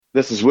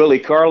This is Willi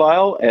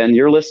Carlisle, and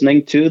you're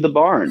listening to The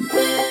Barn.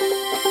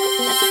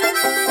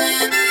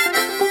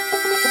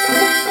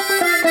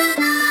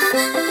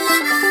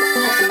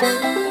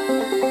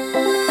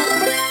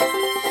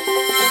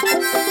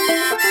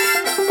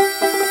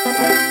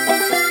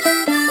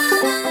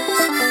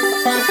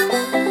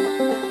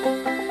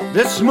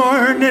 This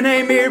morning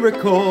a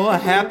miracle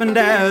happened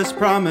as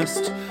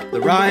promised,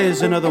 the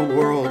rising of the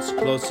world's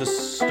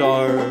closest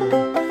star.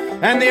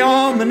 And the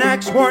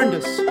almanacs warned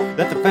us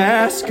that the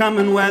fast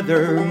coming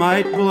weather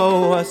might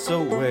blow us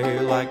away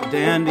like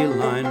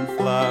dandelion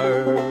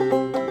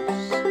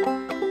flowers.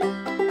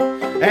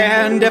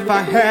 And if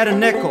I had a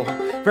nickel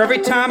for every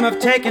time I've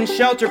taken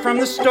shelter from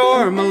the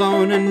storm,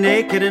 alone and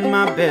naked in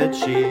my bed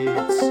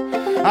sheets,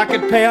 I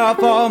could pay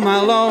off all my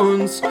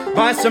loans,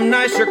 buy some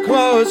nicer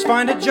clothes,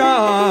 find a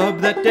job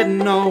that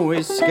didn't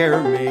always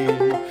scare me.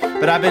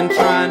 But I've been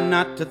trying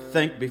not to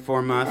think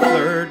before my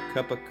third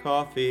cup of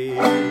coffee.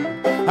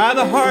 Ah,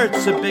 the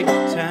heart's a big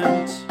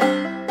tent,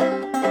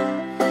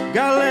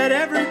 gotta let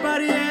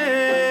everybody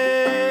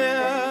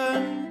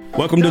in.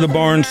 Welcome to the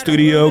Barn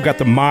Studio. Got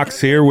the Mox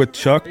here with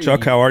Chuck.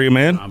 Chuck, how are you,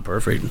 man? I'm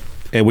perfect.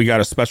 And we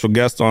got a special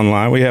guest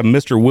online. We have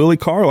Mr. Willi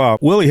Carlisle.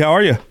 Willi, how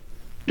are you?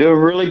 Doing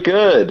really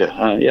good.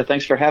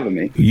 Thanks for having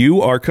me.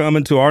 You are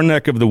coming to our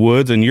neck of the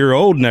woods, and your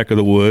old neck of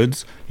the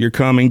woods. You're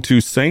coming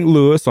to St.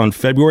 Louis on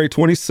February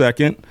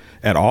 22nd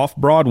at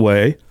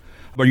Off-Broadway.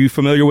 Are you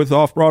familiar with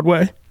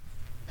Off-Broadway?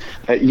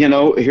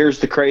 Here's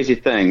the crazy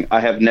thing. I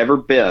have never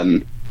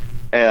been,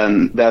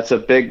 and that's a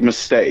big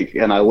mistake,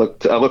 and I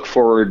look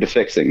forward to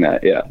fixing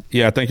that, yeah.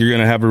 Yeah, I think you're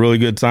going to have a really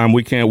good time.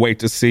 We can't wait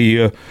to see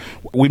you.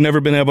 We've never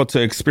been able to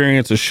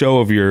experience a show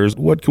of yours.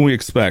 What can we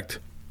expect?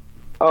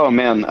 Oh,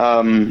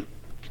 man,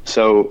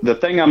 so the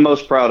thing I'm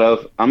most proud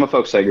of, I'm a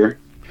folk singer,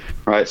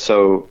 right?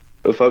 So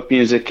folk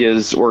music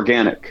is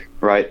organic,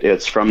 right?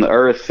 It's from the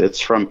earth, it's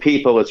from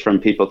people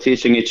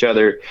teaching each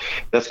other.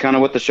 That's kind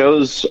of what the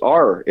shows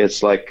are.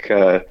 It's like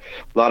a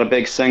lot of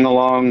big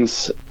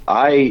sing-alongs.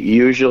 I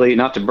usually,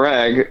 not to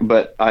brag,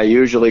 but I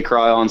usually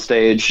cry on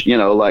stage,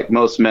 like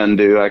most men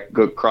do. I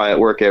go cry at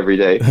work every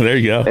day. There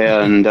you go.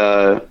 And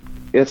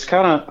it's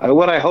kind of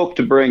what I hope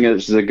to bring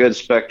is a good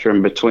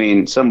spectrum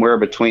somewhere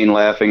between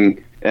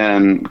laughing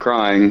and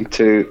crying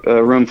to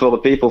a room full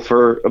of people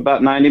for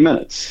about 90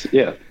 minutes.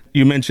 Yeah.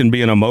 You mentioned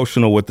being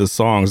emotional with the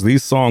songs.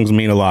 These songs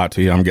mean a lot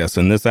to you, I'm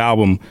guessing. This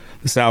album,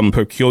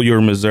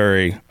 Peculiar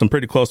Missouri, some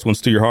pretty close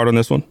ones to your heart on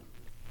this one?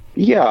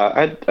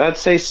 Yeah, I'd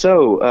say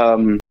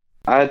so.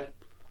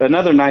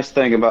 Another nice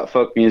thing about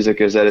folk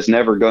music is that it's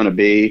never going to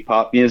be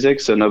pop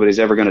music, so nobody's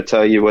ever going to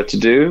tell you what to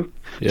do.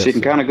 Yes. So you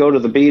can kind of go to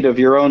the beat of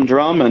your own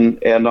drum,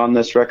 and on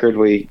this record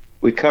we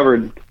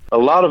covered a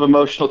lot of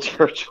emotional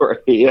territory.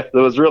 It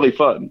was really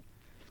fun.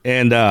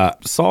 And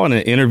saw in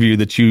an interview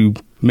that you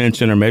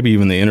mentioned, or maybe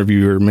even the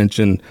interviewer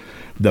mentioned,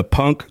 the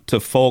punk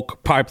to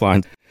folk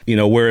pipeline,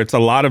 where it's a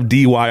lot of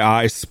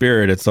DIY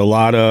spirit. It's a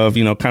lot of,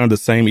 kind of the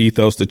same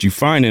ethos that you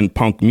find in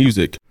punk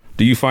music.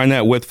 Do you find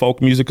that with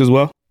folk music as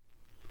well?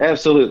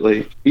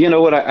 Absolutely. You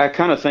know what? I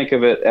kind of think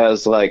of it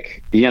as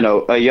like,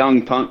 a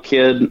young punk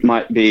kid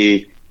might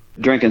be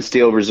drinking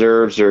Steel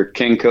Reserves or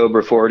King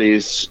Cobra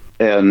 40s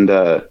and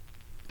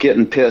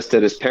getting pissed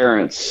at his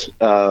parents,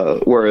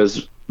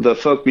 whereas the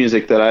folk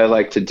music that I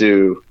like to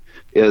do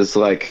is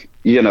like,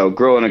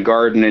 growing a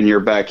garden in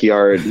your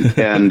backyard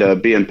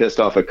and being pissed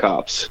off at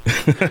cops.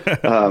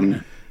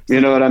 You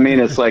know what I mean?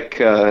 It's like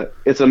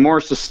it's a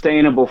more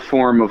sustainable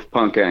form of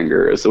punk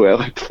anger is the way I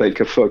like to think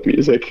of folk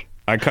music.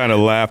 I kind of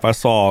laugh. I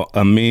saw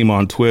a meme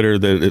on Twitter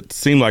that it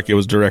seemed like it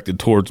was directed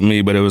towards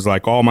me, but it was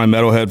like all my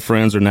metalhead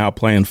friends are now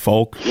playing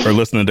folk or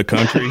listening to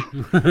country.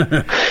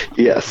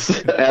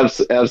 Yes,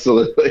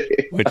 absolutely.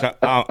 Which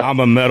I'm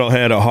a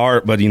metalhead at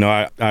heart, but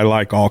I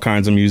like all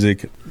kinds of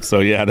music. So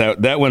yeah,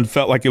 that one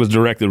felt like it was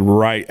directed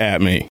right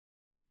at me.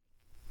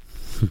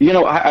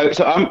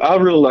 I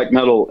really like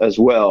metal as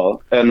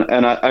well,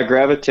 and I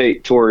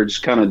gravitate towards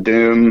kind of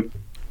doom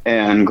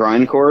and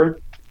grindcore.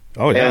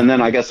 Oh, yeah. And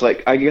then I guess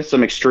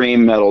some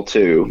extreme metal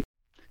too.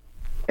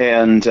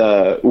 And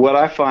what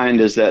I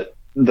find is that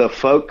the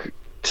folk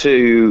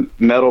to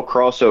metal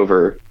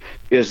crossover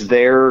is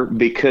there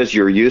because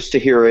you're used to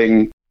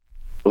hearing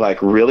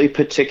like really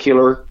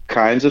particular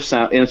kinds of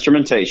sound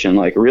instrumentation,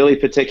 like really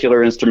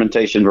particular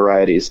instrumentation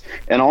varieties.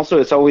 And also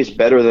it's always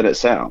better than it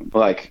sounds.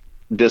 Like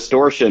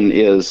distortion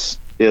is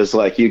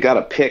like you got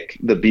to pick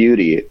the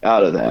beauty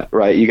out of that,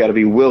 right? You got to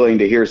be willing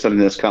to hear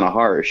something that's kind of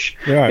harsh.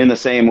 Right. In the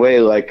same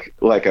way, like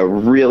a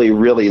really,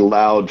 really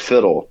loud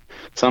fiddle.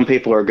 Some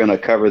people are going to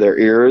cover their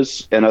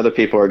ears, and other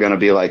people are going to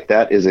be like,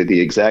 that is the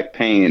exact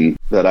pain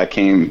that I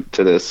came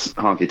to this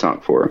honky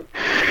tonk for.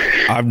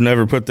 I've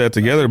never put that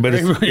together, but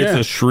it's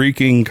a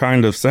shrieking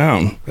kind of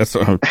sound. That's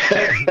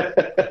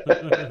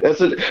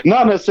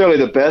not necessarily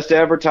the best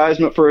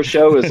advertisement for a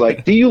show is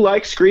like, do you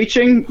like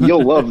screeching?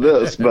 You'll love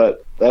this,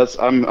 but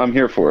I'm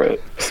here for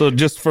it. So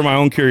just for my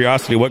own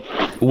curiosity,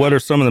 what are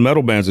some of the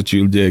metal bands that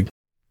you dig?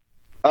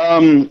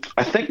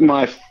 I think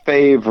my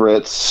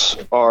favorites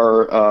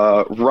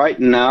are right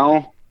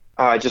now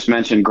I just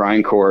mentioned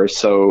grindcore,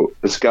 so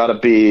it's got to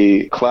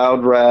be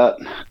Cloud Rat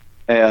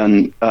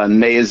and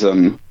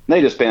Nasum. They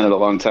disbanded a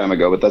long time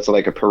ago, but that's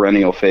like a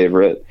perennial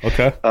favorite.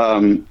 Okay.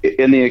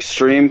 In the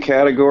extreme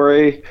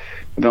category,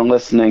 I've been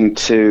listening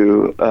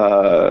to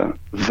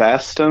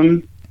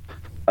Vastum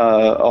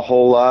a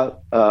whole lot.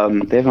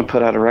 They haven't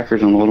put out a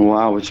record in a little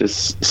while, which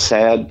is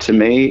sad to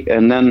me.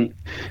 And then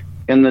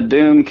in the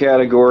doom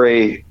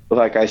category,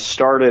 like I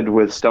started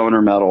with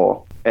stoner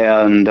metal,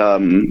 and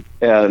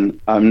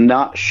I'm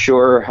not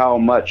sure how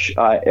much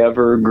I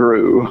ever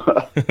grew.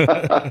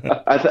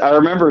 I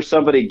remember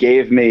somebody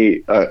gave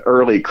me an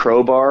early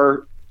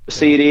Crowbar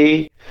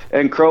CD,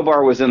 and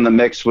Crowbar was in the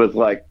mix with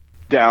like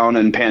Down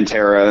and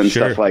Pantera and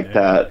stuff like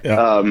that.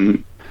 Yeah.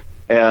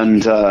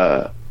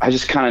 I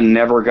just kind of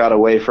never got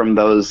away from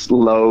those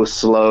low,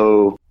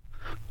 slow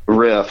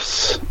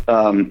riffs.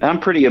 I'm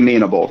pretty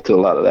amenable to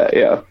a lot of that.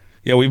 Yeah.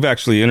 Yeah, we've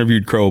actually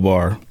interviewed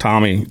Crowbar,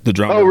 Tommy, the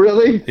drummer. Oh,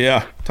 really?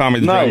 Yeah, Tommy,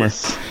 the drummer.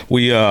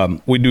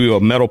 We do a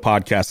metal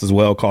podcast as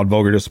well called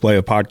Vulgar Display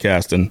of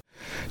Podcast, and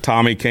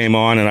Tommy came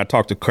on, and I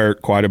talked to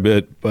Kurt quite a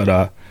bit.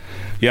 But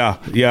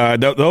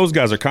those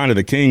guys are kind of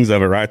the kings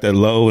of it, right? That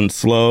low and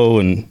slow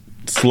and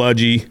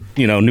sludgy,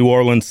 New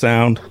Orleans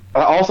sound.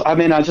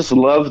 I just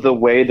love the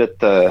way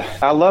that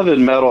I love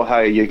in metal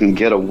how you can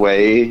get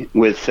away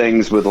with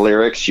things with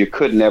lyrics you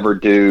could never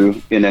do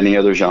in any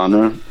other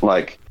genre.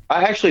 Like,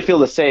 I actually feel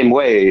the same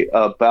way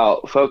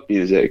about folk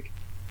music,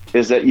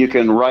 is that you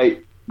can write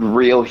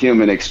real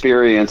human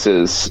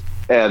experiences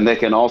and they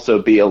can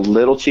also be a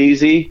little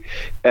cheesy,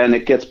 and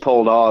it gets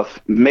pulled off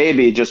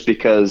maybe just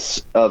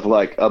because of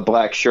like a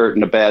black shirt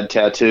and a bad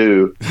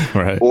tattoo,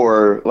 right,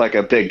 or like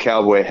a big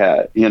cowboy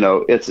hat.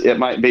 It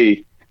might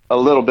be a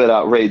little bit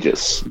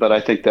outrageous, but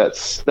I think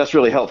that's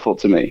really helpful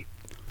to me.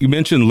 You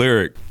mentioned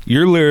lyric.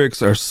 Your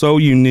lyrics are so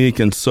unique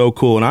and so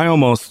cool. And I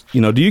almost,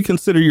 do you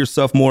consider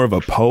yourself more of a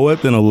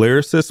poet than a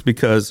lyricist?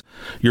 Because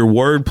your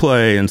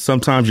wordplay and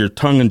sometimes your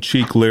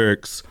tongue-in-cheek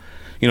lyrics,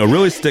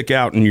 really stick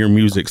out in your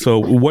music. So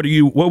what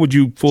would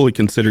you fully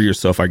consider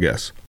yourself, I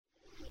guess?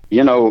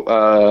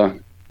 I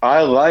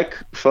like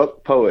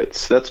folk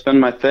poets. That's been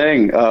my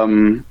thing.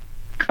 I'm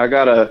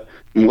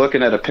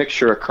looking at a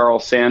picture of Carl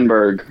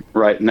Sandburg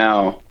right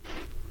now.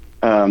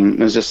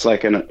 It's just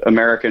like an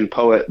American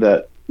poet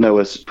that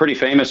was pretty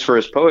famous for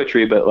his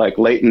poetry, but like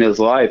late in his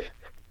life,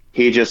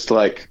 he just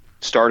like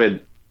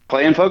started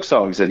playing folk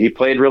songs, and he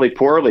played really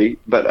poorly.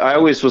 But I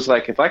always was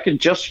like, if I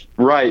could just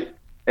write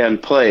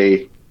and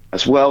play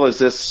as well as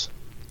this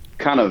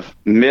kind of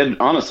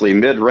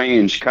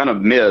mid-range, kind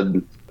of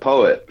mid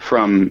poet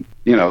from,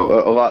 a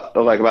lot,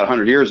 like about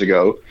 100 years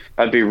ago,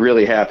 I'd be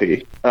really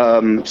happy.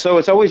 So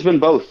it's always been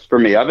both for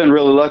me. I've been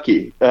really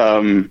lucky.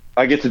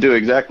 I get to do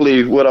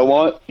exactly what I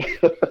want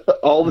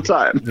all the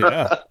time.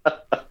 Yeah.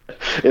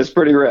 It's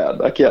pretty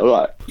rad. I can't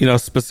lie.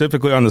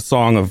 Specifically on the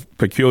song of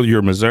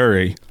Peculiar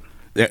Missouri,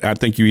 I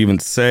think you even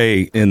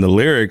say in the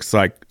lyrics,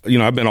 like,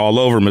 I've been all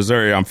over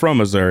Missouri. I'm from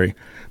Missouri,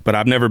 but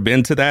I've never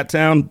been to that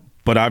town,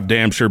 but I've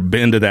damn sure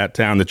been to that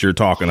town that you're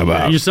talking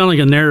about. You sound like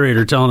a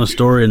narrator telling a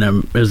story, and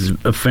that is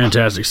a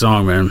fantastic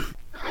song, man.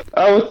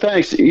 Oh,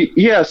 thanks.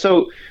 Yeah.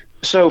 So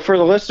for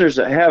the listeners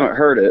that haven't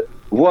heard it,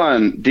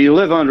 one, do you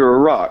live under a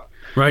rock?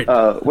 Right.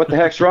 What the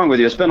heck's wrong with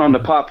you? It's been on the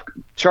pop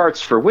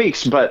charts for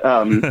weeks, but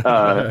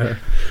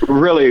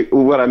really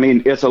what I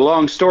mean, it's a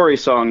long story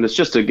song that's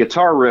just a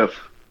guitar riff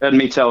and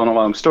me telling a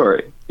long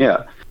story.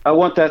 Yeah. I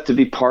want that to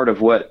be part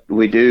of what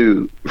we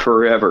do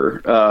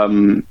forever.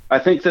 I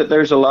think that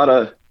there's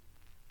I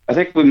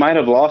think we might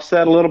have lost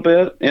that a little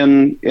bit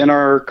in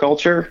our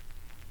culture.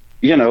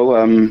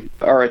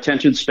 Our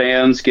attention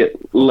spans get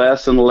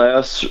less and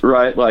less,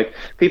 right? Like,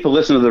 people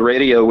listen to the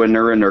radio when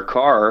they're in their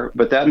car,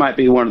 but that might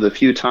be one of the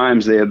few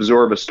times they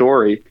absorb a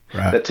story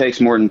that takes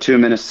more than 2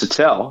 minutes to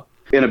tell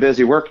in a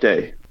busy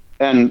workday.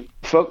 And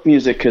folk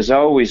music has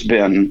always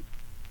been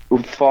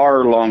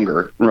far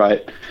longer,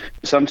 right?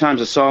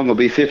 Sometimes a song will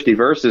be 50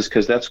 verses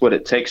because that's what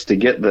it takes to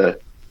get the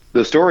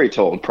story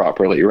told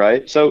properly,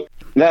 right? So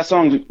that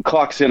song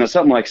clocks in at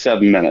something like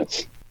 7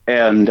 minutes.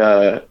 And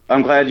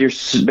I'm glad you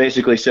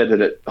basically said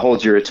that it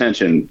holds your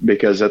attention,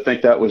 because I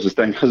think that was the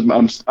thing.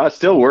 I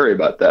still worry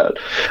about that,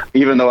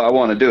 even though I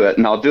want to do it,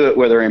 and I'll do it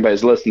whether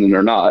anybody's listening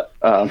or not,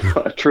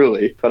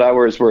 truly. But I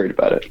was worried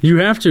about it. You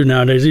have to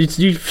nowadays.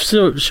 You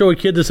show a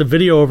kid this a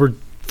video over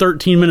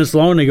 13 minutes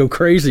long, and they go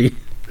crazy.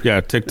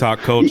 Yeah, TikTok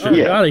culture. Oh,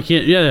 God, I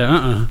can't.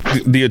 Yeah,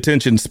 The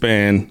attention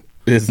span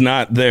is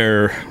not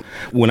there.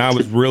 When I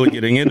was really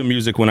getting into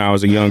music when I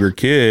was a younger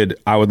kid,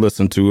 I would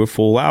listen to a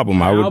full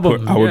album. I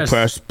would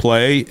press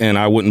play, and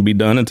I wouldn't be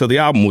done until the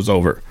album was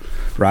over,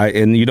 right?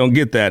 And you don't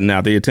get that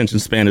now. The attention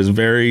span is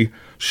very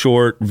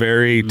short,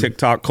 very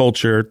TikTok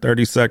culture,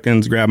 30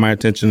 seconds, grab my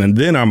attention, and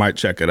then I might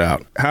check it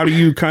out. How do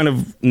you kind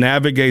of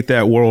navigate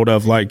that world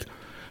of like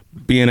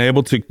being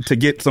able to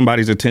get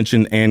somebody's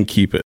attention and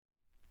keep it?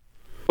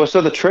 Well,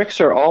 so the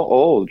tricks are all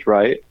old,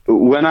 right?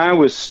 When I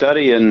was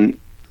studying,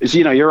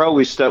 you're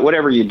always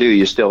whatever you do,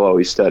 you're still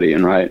always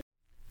studying, right?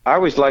 I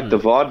always like the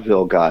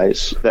vaudeville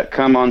guys that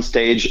come on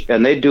stage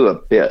and they do a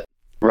bit.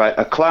 right?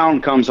 A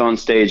clown comes on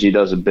stage, he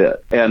does a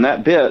bit, and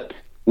that bit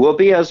will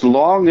be as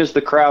long as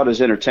the crowd is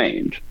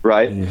entertained,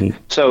 right? Mm-hmm.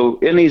 So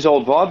in these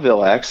old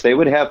vaudeville acts, they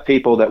would have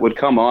people that would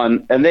come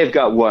on and they've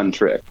got one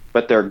trick,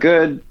 but they're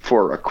good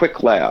for a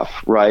quick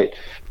laugh, right?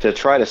 To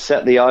try to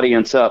set the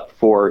audience up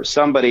for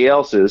somebody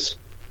else's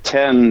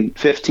 10,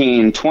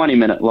 15,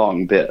 20-minute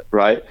long bit,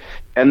 right?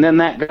 And then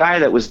that guy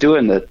that was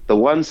doing the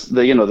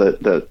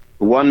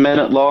 1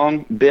 minute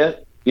long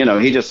bit,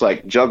 he just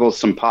like juggles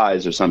some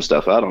pies or some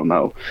stuff. I don't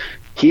know.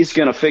 He's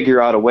going to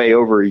figure out a way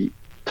over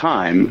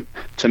time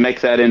to make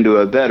that into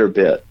a better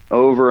bit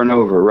over and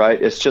over,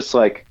 right? It's just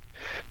like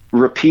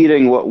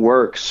repeating what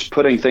works,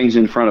 putting things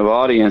in front of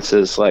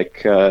audiences,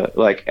 like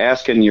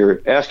asking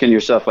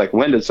yourself, like,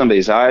 when did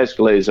somebody's eyes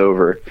glaze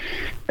over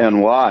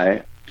and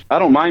why? I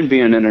don't mind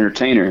being an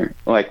entertainer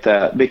like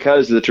that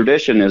because the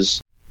tradition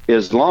is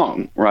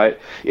long, right?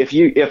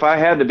 If I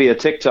had to be a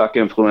TikTok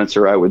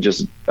influencer,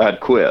 I'd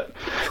quit.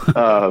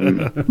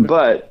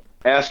 But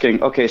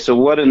asking, okay, so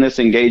what in this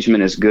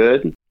engagement is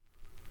good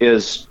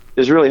is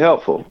really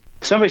helpful.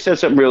 Somebody said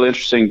something really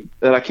interesting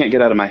that I can't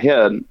get out of my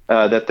head,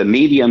 that the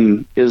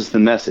medium is the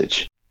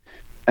message.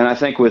 And I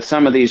think with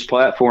some of these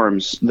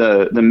platforms,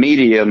 the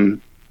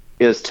medium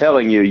is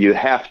telling you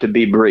have to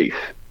be brief.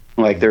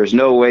 Like, there's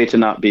no way to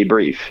not be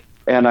brief.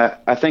 And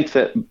I think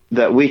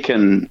that we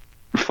can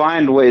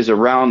find ways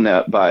around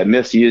that by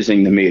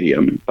misusing the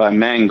medium, by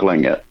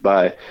mangling it,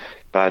 by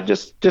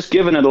just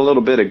giving it a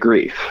little bit of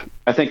grief.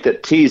 I think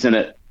that teasing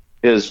it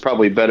is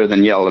probably better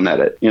than yelling at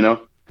it,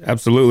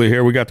 Absolutely.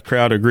 Here we got the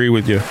crowd to agree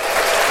with you.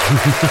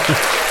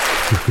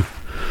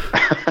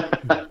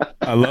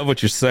 I love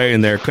what you're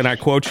saying there. Can I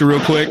quote you real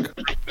quick?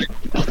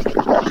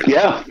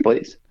 Yeah,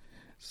 please.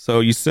 So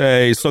you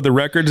say, so the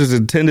record is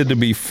intended to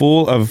be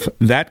full of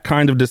that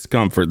kind of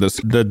discomfort,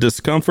 the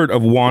discomfort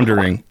of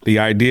wandering, the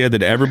idea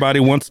that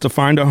everybody wants to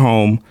find a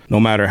home, no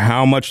matter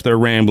how much they're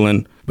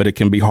rambling, but it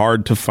can be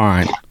hard to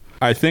find.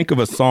 I think of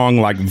a song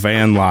like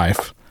Van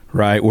Life,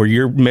 right, where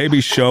you're maybe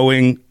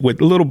showing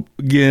with a little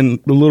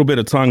bit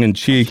of tongue in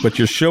cheek, but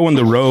you're showing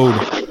the road.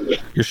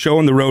 You're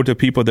showing the road to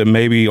people that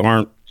maybe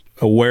aren't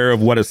aware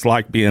of what it's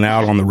like being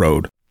out on the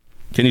road.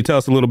 Can you tell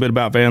us a little bit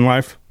about Van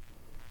Life?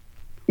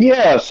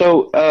 Yeah,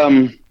 so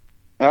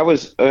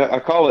I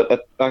call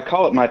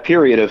it my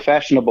period of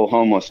fashionable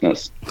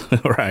homelessness,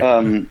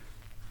 right?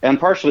 And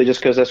partially just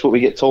because that's what we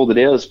get told it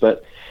is.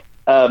 But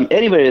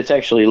anybody that's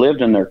actually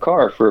lived in their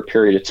car for a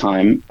period of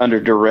time under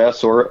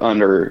duress or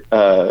under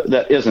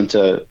that isn't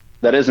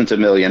a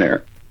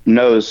millionaire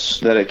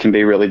knows that it can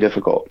be really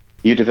difficult.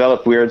 You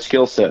develop weird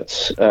skill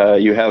sets.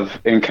 You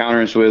have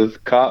encounters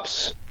with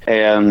cops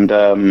and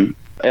a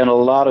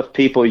lot of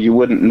people you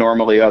wouldn't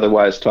normally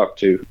otherwise talk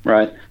to,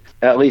 right?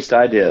 At least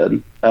I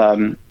did.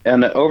 And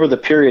over the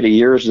period of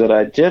years that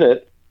I did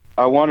it,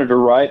 I wanted to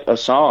write a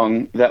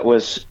song that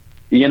was,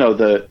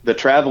 the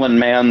traveling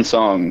man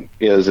song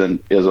is a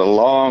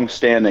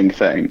long-standing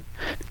thing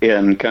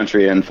in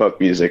country and folk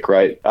music,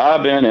 right?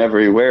 I've been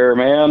everywhere,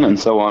 man, and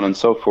so on and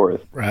so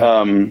forth.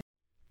 Right.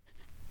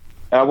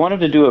 I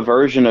wanted to do a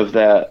version of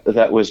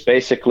that was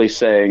basically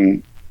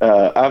saying,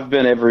 I've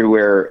been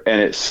everywhere and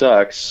it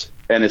sucks.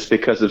 And it's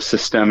because of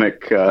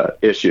systemic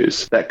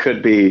issues that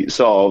could be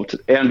solved,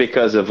 and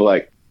because of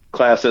like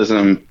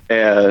classism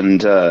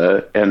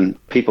and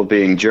people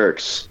being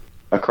jerks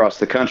across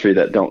the country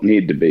that don't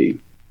need to be.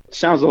 It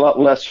sounds a lot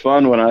less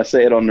fun when I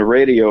say it on the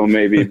radio,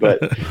 maybe,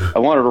 but I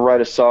wanted to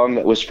write a song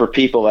that was for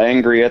people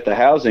angry at the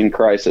housing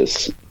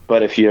crisis.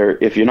 But if you're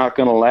not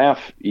going to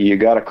laugh, you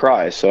got to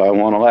cry. So I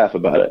want to laugh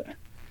about it.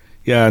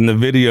 Yeah, and the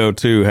video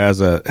too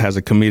has a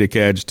comedic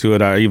edge to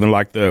it. I even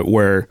like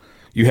where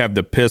you have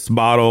the piss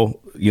bottle.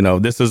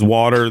 This is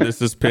water,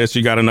 this is piss.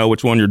 You got to know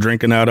which one you're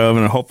drinking out of,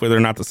 and hopefully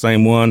they're not the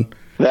same one.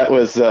 That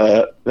was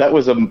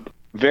a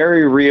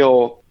very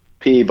real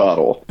pee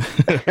bottle.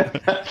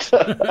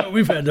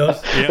 We've had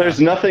those. Yeah.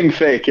 There's nothing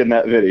fake in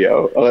that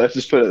video. Let's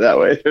just put it that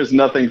way. There's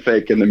nothing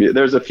fake in the music.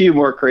 There's a few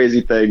more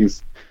crazy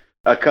things,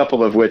 a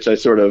couple of which I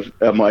sort of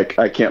am like,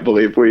 I can't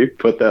believe we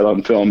put that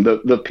on film.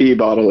 The pee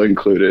bottle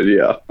included,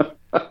 yeah.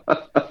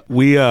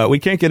 We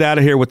can't get out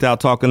of here without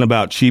talking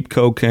about Cheap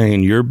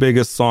Cocaine, your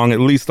biggest song, at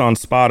least on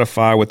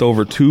Spotify, with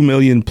over 2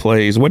 million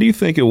plays. What do you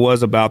think it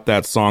was about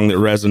that song that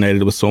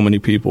resonated with so many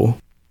people?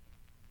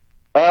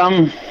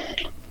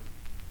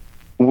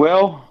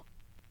 Well,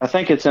 I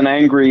think it's an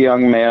angry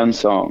young man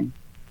song.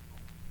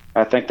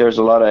 I think there's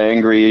a lot of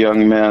angry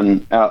young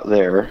men out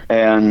there,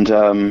 and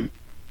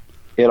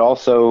it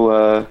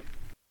also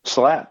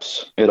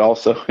slaps. It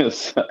also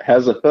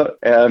has a hook,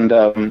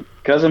 and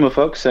because I'm a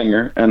folk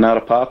singer and not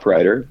a pop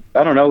writer,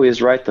 I don't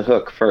always write the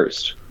hook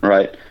first,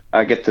 right?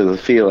 I get to the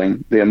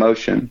feeling, the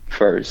emotion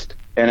first.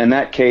 And in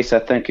that case, I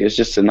think it's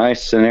just a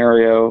nice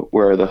scenario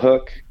where the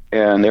hook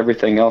and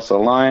everything else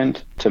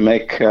aligned to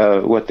make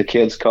what the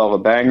kids call a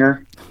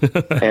banger.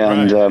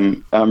 And right.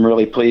 I'm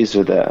really pleased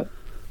with that.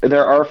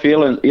 There are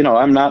feelings,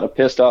 I'm not a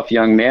pissed off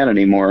young man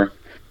anymore,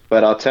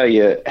 but I'll tell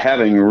you,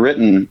 having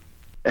written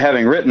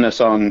a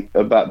song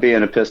about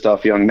being a pissed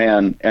off young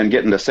man and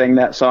getting to sing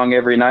that song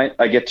every night,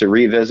 I get to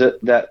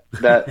revisit that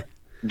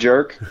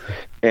jerk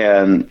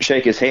and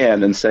shake his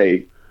hand and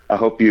say, I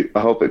hope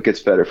it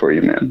gets better for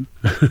you, man.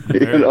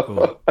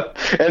 Cool.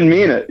 And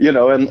mean it,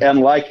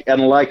 and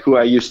like who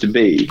I used to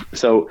be.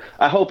 So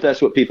I hope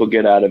that's what people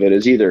get out of it,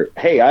 is either,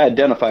 hey, I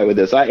identify with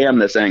this, I am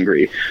this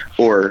angry,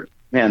 or,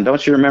 man,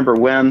 don't you remember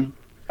when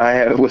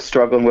I was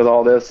struggling with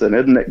all this, and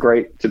isn't it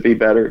great to be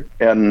better?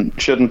 And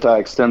shouldn't I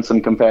extend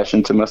some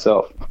compassion to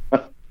myself?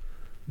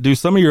 Do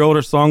some of your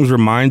older songs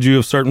remind you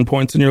of certain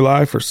points in your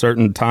life or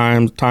certain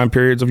time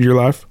periods of your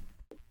life?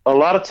 A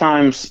lot of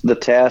times the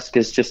task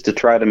is just to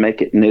try to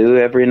make it new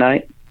every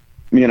night,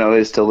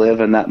 is to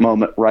live in that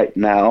moment right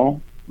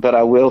now. But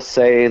I will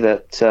say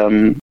that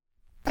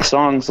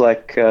songs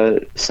like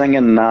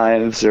Singing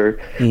Knives or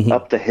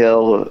Up the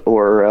Hill,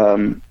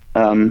 or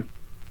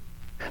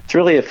it's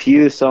really a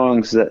few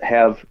songs that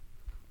have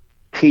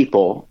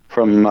people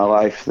from my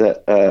life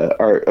that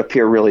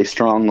appear really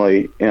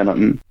strongly in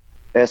them,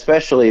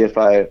 especially if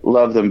I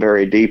love them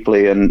very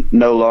deeply and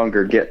no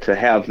longer get to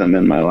have them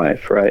in my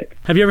life, right?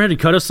 Have you ever had to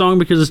cut a song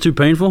because it's too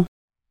painful?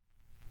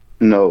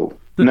 No,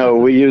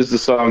 we use the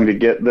song to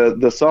get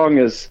the song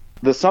is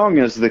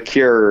the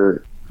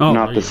cure,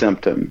 not the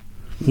symptom.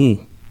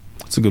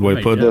 That's a good way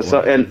to put it.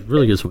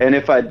 Really good. And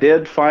if I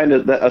did find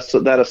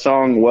that a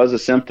song was a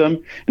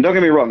symptom, and don't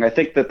get me wrong, I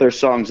think that there's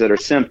songs that are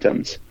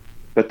symptoms,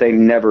 but they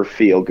never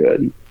feel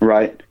good,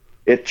 right?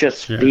 It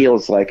just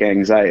feels like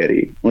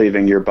anxiety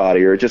leaving your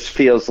body, or it just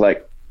feels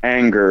like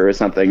anger or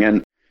something.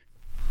 And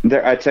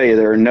I tell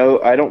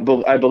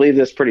you, I believe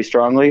this pretty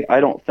strongly.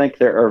 I don't think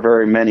there are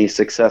very many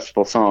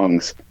successful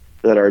songs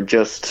that are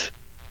just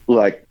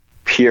like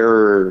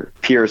pure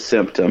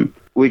symptom.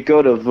 We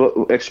go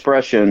to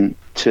expression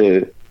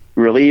to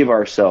relieve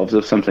ourselves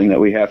of something that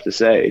we have to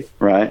say,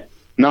 right?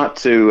 Not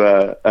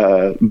to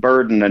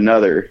burden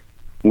another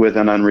with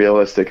an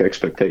unrealistic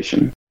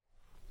expectation.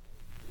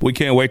 We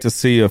can't wait to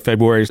see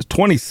February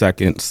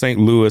 22nd, St.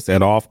 Louis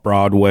at Off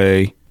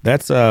Broadway.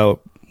 That's one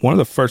of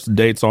the first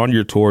dates on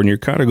your tour, and you're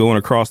kind of going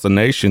across the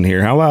nation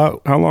here. How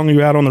long are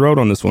you out on the road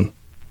on this one?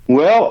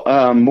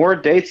 Well, more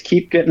dates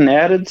keep getting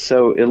added,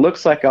 so it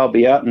looks like I'll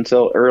be out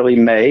until early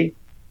May,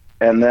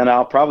 and then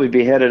I'll probably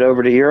be headed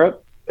over to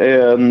Europe,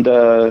 and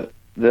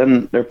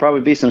then there'll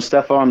probably be some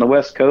stuff on the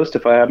West Coast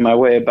if I have my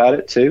way about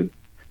it too.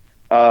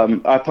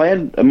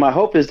 My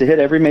hope is to hit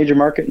every major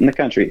market in the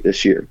country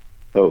this year.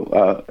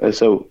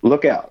 So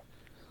look out.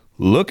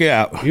 Look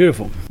out.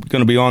 Beautiful.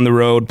 Going to be on the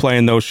road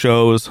playing those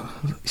shows,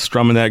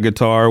 strumming that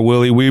guitar.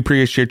 Willie, we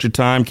appreciate your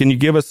time. Can you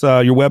give us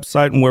your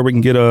website and where we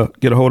can get a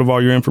hold of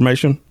all your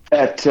information?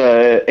 At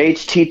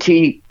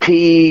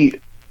http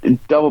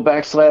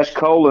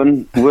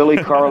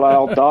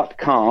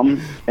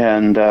 //WilliCarlisle.com,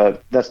 and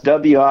that's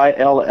Willi,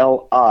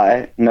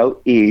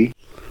 no E,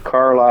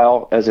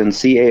 Carlisle as in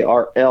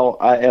Carlisle,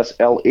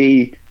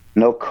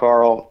 no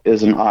Carl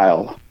is an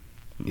isle.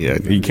 Yeah,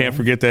 you can't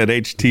forget that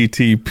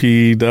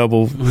http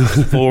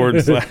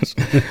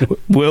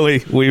 //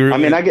 Willie,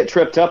 I get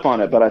tripped up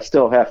on it, but I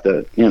still have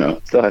to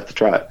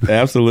try it.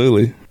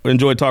 Absolutely.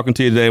 Enjoyed talking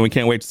to you today. We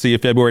can't wait to see you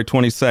February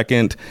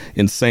 22nd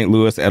in St.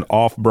 Louis at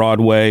Off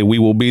Broadway. We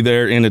will be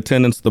there in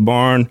attendance at the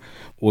barn.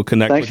 We'll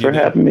connect Thanks with you. Thanks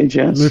for having me,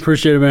 gents. We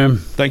appreciate it, man.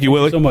 Thank you,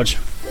 Willie. So much.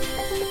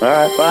 All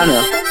right, bye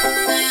now.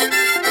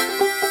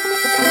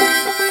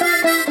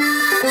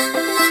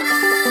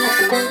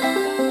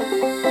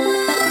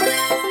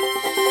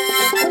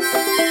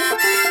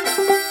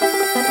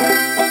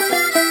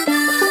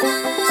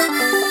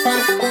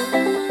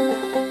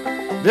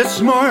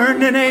 This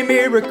morning a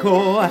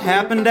miracle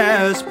happened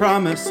as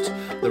promised,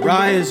 the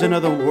rising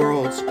of the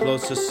world's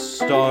closest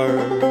star.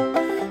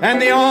 And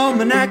the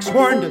almanacs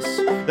warned us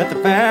that the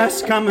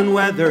fast coming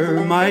weather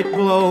might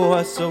blow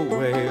us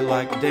away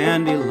like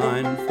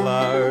dandelion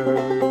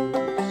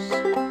flowers.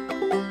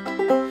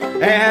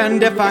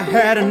 And if I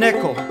had a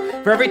nickel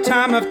for every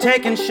time I've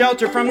taken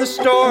shelter from the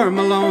storm,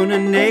 alone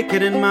and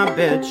naked in my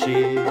bed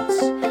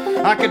sheets,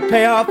 I could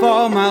pay off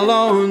all my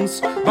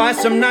loans, buy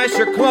some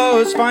nicer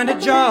clothes, find a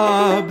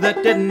job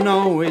that didn't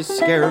always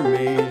scare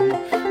me.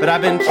 But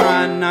I've been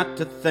trying not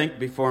to think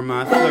before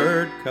my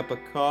third cup of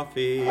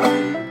coffee.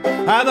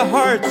 Ah, the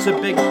heart's a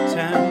big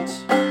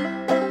tent,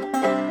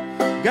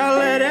 gotta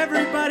let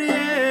everybody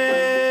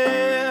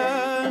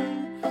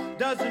in,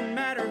 doesn't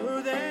matter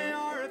who they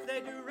are.